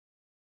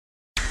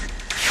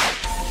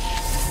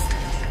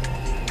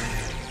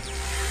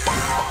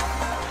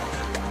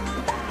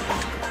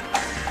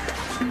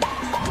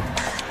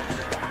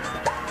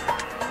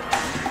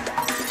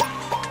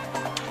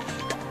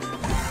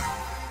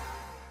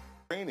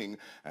training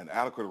and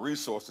adequate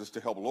resources to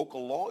help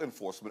local law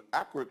enforcement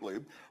accurately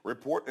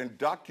report and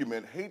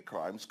document hate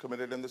crimes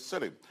committed in the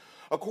city.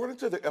 According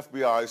to the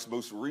FBI's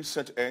most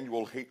recent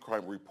annual hate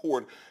crime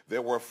report,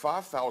 there were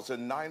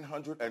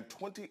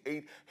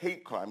 5,928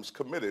 hate crimes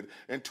committed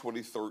in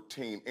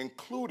 2013,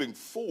 including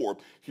 4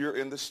 here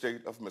in the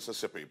state of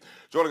Mississippi.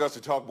 Joining us to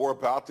talk more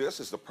about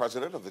this is the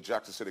president of the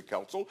Jackson City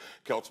Council,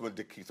 Councilman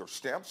DeKeither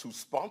Stamps, who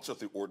sponsors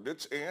the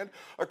ordinance, and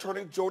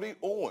attorney Jody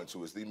Owens,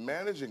 who is the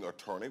managing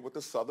attorney with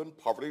the Southern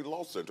Poverty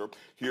Law Center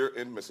here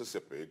in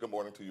Mississippi. Good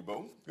morning to you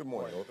both. Good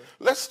morning, Othor.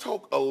 Let's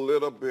talk a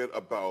little bit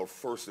about,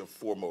 first and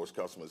foremost,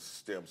 Councilman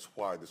Stamps,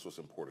 why this was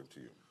important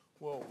to you.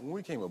 Well, when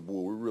we came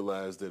aboard, we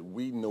realized that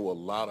we know a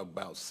lot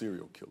about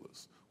serial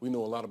killers. We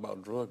know a lot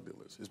about drug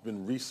dealers. It's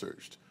been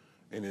researched,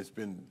 and it's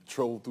been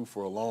trolled through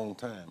for a long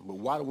time. But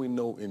why do we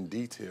know in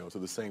detail to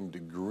the same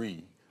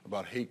degree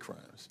about hate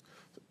crimes?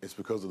 It's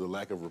because of the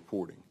lack of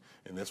reporting.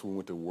 And that's when we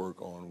went to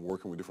work on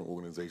working with different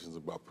organizations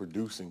about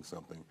producing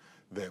something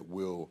that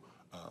will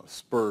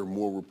spur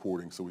more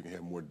reporting so we can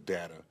have more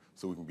data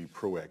so we can be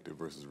proactive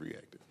versus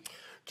reactive.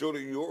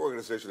 Jody, your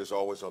organization is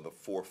always on the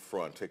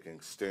forefront,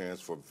 taking stands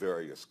for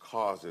various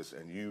causes,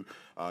 and you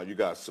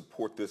guys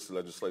support this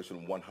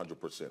legislation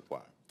 100%.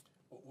 Why?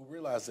 We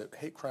realized that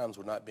hate crimes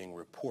were not being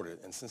reported,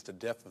 and since the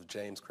death of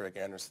James Craig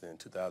Anderson in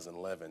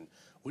 2011,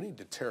 we need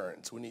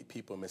deterrence. We need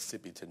people in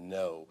Mississippi to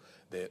know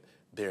that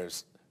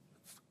there's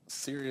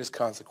serious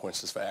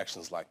consequences for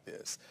actions like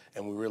this.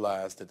 And we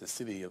realized that the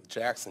city of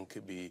Jackson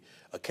could be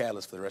a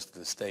catalyst for the rest of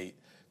the state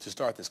to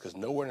start this, because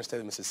nowhere in the state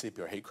of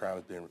Mississippi are hate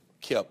crimes being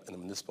kept in the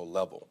municipal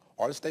level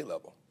or the state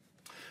level.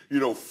 You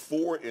know,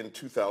 4 in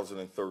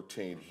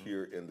 2013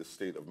 here in the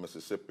state of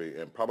Mississippi,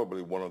 and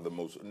probably one of the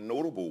most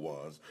notable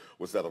ones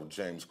was that of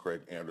James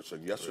Craig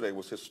Anderson. Yesterday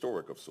was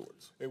historic of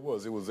sorts. It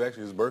was. It was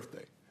actually his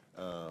birthday.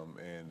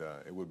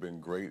 It would have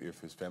been great if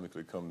his family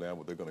could come down,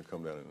 but they're going to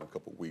come down in a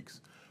couple of weeks.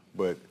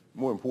 But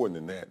more important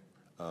than that,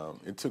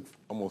 it took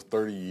almost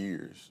 30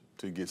 years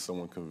to get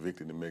someone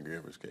convicted in Medgar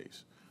Evers'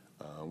 case.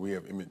 We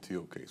have Emmett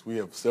Till case. We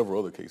have several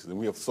other cases, and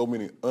we have so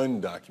many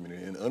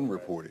undocumented and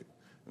unreported.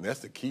 And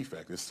that's the key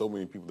fact. There's so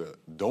many people that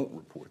don't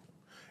report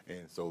them.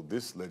 And so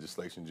this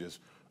legislation just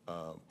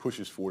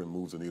pushes forward and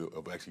moves the needle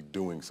of actually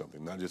doing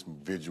something, not just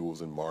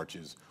vigils and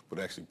marches, but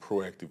actually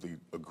proactively,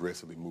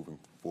 aggressively moving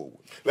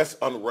forward. Let's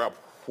unwrap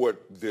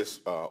what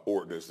this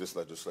ordinance, this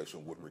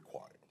legislation would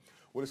require.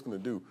 What it's going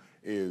to do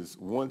is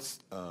once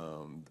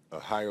a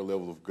higher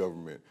level of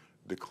government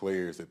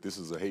declares that this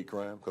is a hate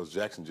crime, because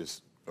Jackson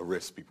just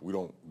arrests people. We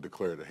don't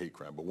declare it a hate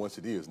crime. But once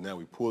it is, now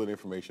we pull that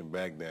information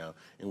back down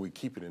and we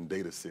keep it in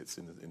data sets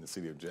in the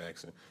city of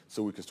Jackson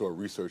so we can start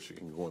researching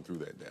and going through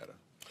that data.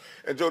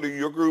 And Jody,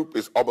 your group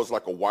is almost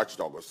like a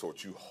watchdog of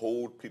sorts. You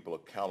hold people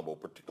accountable,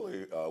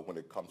 particularly when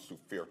it comes to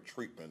fair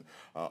treatment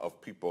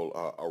of people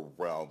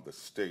around the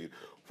state.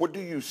 What do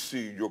you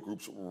see your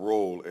group's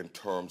role in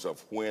terms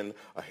of when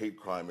a hate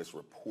crime is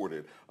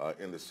reported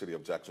in the city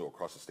of Jackson or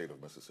across the state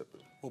of Mississippi?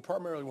 Well,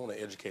 primarily we want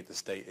to educate the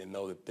state and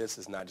know that this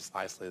is not just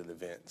isolated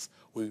events.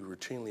 We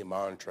routinely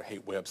monitor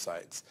hate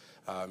websites.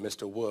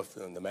 Mr. Wolf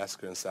in the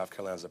massacre in South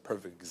Carolina is a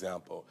perfect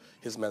example.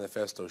 His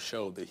manifesto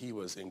showed that he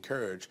was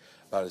encouraged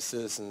by the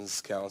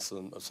Citizens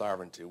Council of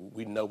Sovereignty.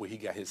 We know where he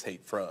got his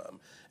hate from.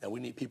 And we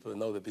need people to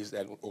know that these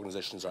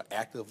organizations are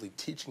actively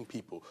teaching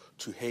people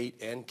to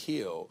hate and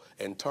kill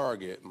and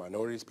target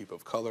minorities, people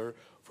of color,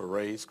 for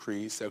race,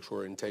 creed, sexual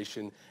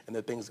orientation, and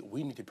the things that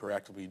we need to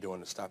proactively be doing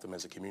to stop them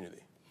as a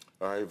community.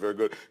 All right, very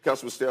good.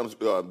 Councilman Stamps,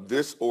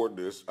 this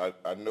ordinance,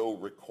 I know,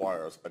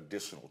 requires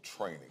additional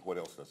training. What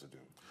else does it do?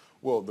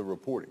 Well, the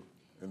reporting,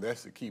 and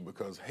that's the key,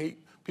 because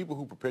people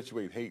who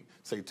perpetuate hate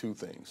say 2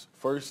 things.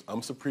 First,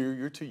 I'm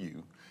superior to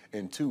you,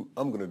 and 2,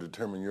 I'm going to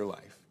determine your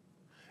life.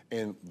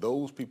 And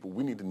those people,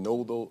 we need to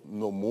know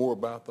more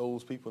about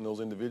those people and those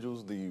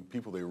individuals, the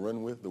people they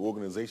run with, the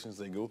organizations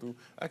they go through.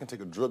 I can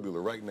take a drug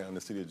dealer right now in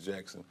the city of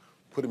Jackson,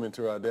 put him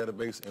into our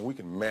database, and we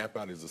can map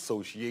out his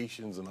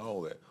associations and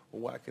all that.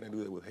 Well, why can't I do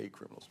that with hate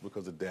criminals?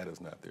 Because the data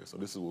is not there. So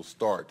this will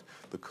start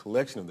the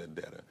collection of that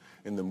data.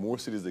 And the more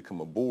cities that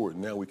come aboard,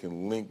 now we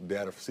can link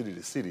data city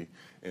to city,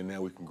 and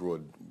now we can grow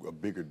a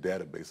bigger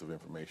database of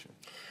information.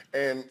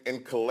 And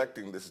in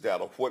collecting this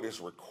data, what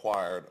is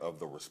required of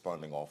the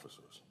responding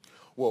officers?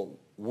 Well,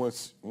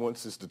 once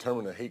it's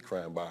determined a hate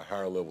crime by a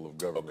higher level of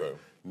government,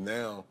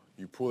 now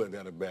you pull that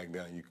data back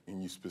down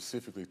and you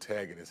specifically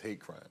tag it as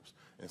hate crimes.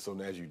 And so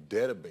now as you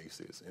database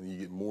this and you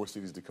get more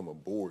cities to come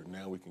aboard,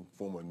 now we can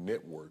form a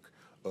network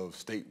of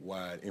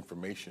statewide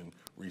information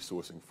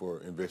resourcing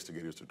for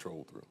investigators to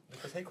troll through.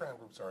 Because hate crime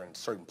groups are in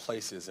certain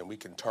places, and we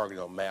can target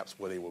on maps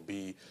where they will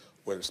be,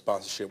 where the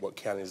sponsorship, what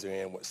counties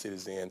they're in, what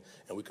cities they're in,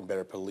 and we can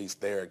better police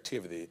their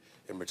activity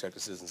and protect the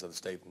citizens of the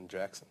state in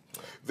Jackson.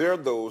 There are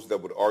those that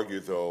would argue,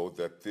 though,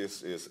 that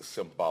this is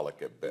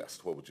symbolic at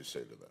best. What would you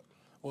say to that?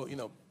 Well, you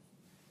know,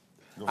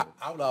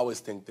 I would always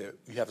think that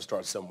you have to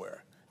start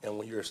somewhere. And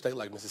when you're a state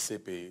like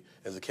Mississippi,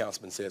 as the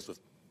councilman says, with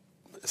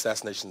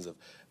assassinations of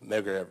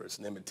Medgar Evers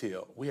and Emmett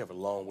Till, we have a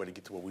long way to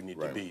get to where we need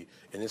to be.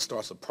 And it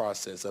starts a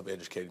process of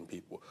educating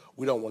people.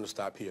 We don't want to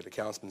stop here. The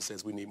councilman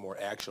says we need more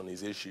action on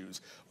these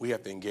issues. We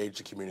have to engage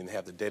the community and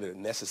have the data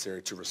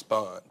necessary to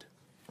respond.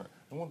 Right.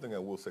 And one thing I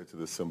will say to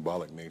the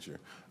symbolic nature,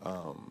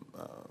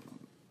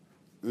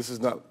 this is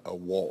not a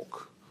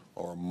walk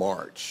or a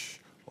march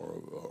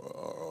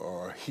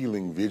or a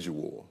healing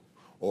visual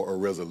or a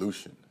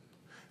resolution.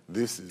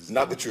 This is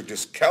not that you're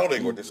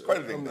discounting or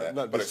discrediting that,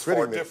 but it's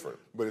far different.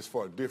 But it's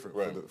far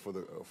different for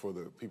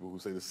the people who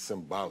say this is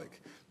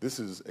symbolic. This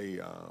is a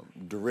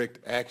direct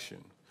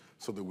action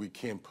so that we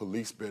can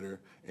police better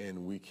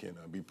and we can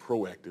be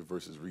proactive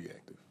versus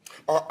reactive.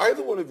 Are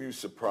either one of you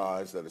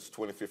surprised that it's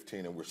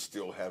 2015 and we're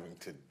still having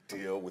to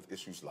deal with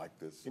issues like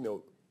this? You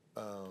know,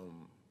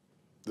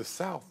 the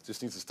South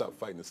just needs to stop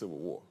fighting the Civil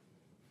War.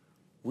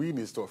 We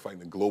need to start fighting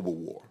the global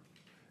war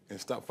and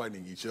stop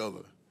fighting each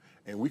other.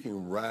 And we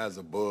can rise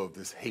above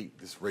this hate,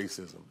 this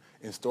racism,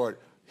 and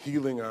start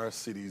healing our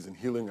cities and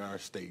healing our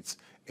states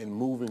and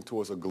moving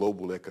towards a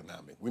global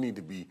economic. We need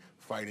to be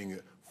fighting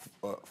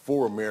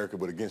for America,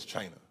 but against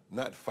China,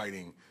 not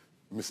fighting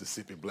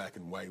Mississippi black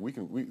and white.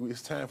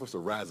 It's time for us to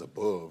rise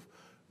above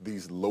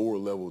these lower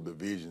level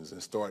divisions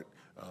and start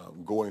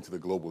going to the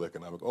global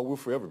economic, or we'll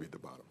forever be at the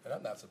bottom. And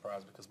I'm not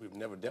surprised because we've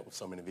never dealt with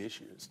so many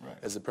issues. Right.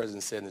 As the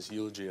president said in his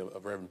eulogy of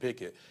Reverend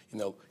Pickett, you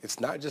know,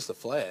 it's not just a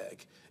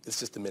flag, it's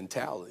just a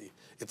mentality.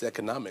 It's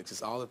economics,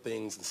 it's all the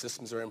things, the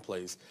systems are in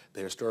place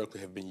that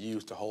historically have been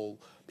used to hold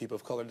people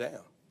of color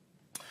down.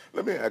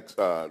 Let me ask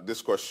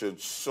this question.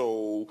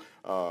 So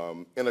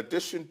in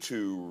addition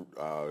to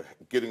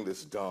getting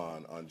this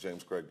done on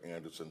James Craig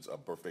Anderson's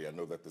birthday, I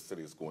know that the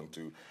city is going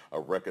to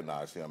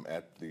recognize him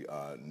at the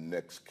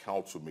next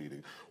council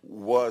meeting.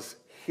 Was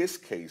his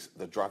case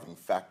the driving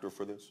factor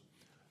for this?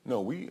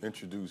 No, we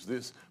introduced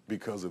this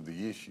because of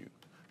the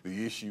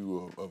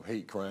issue of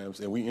hate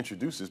crimes, and we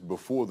introduced this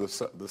before the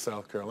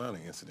South Carolina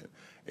incident.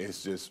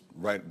 It's just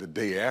right the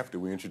day after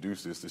we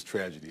introduced this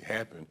tragedy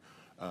happened.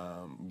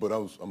 But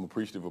I'm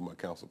appreciative of my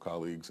council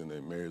colleagues and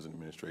the mayors and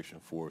administration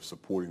for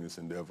supporting this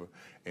endeavor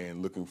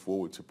and looking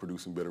forward to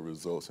producing better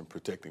results and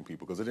protecting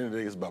people. Because at the end of the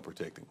day, it's about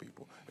protecting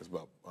people. It's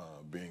about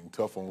being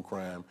tough on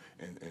crime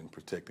and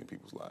protecting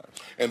people's lives.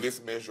 And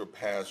this measure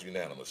passed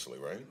unanimously,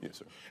 right? Yes,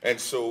 sir. And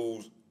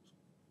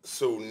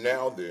so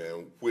now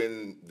then,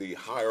 when the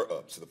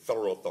higher-ups, the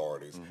federal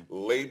authorities,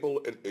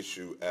 label an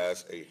issue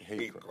as a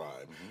hate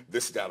crime,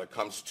 this data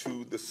comes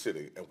to the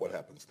city, and what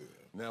happens then?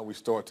 Now we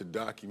start to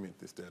document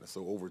this data.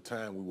 So over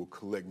time, we will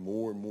collect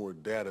more and more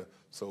data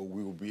so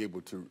we will be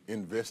able to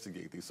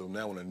investigate these. So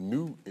now when a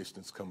new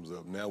instance comes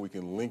up, now we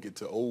can link it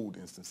to old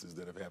instances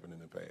that have happened in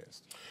the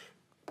past.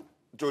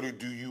 Jody,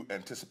 do you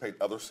anticipate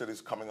other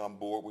cities coming on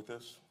board with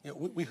this? Yeah,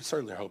 we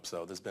certainly hope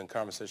so. There's been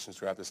conversations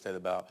throughout the state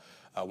about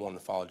wanting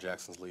to follow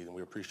Jackson's lead, and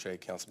we appreciate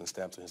Councilman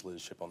Stamps and his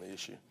leadership on the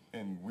issue.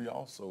 And we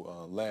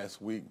also,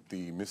 last week,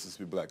 the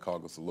Mississippi Black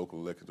Caucus, the local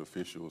elected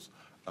officials,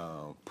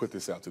 put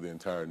this out to the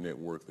entire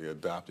network. They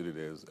adopted it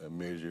as a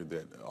measure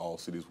that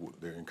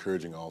they're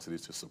encouraging all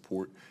cities to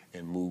support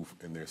and move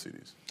in their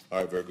cities. All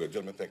right, very good.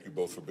 Gentlemen, thank you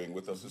both for being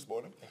with us this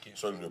morning. Thank you.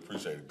 Certainly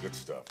appreciate it. Good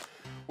stuff.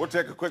 We'll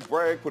take a quick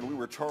break. When we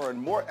return,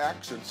 more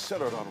action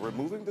centered on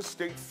removing the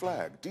state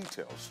flag.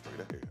 Details straight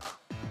ahead.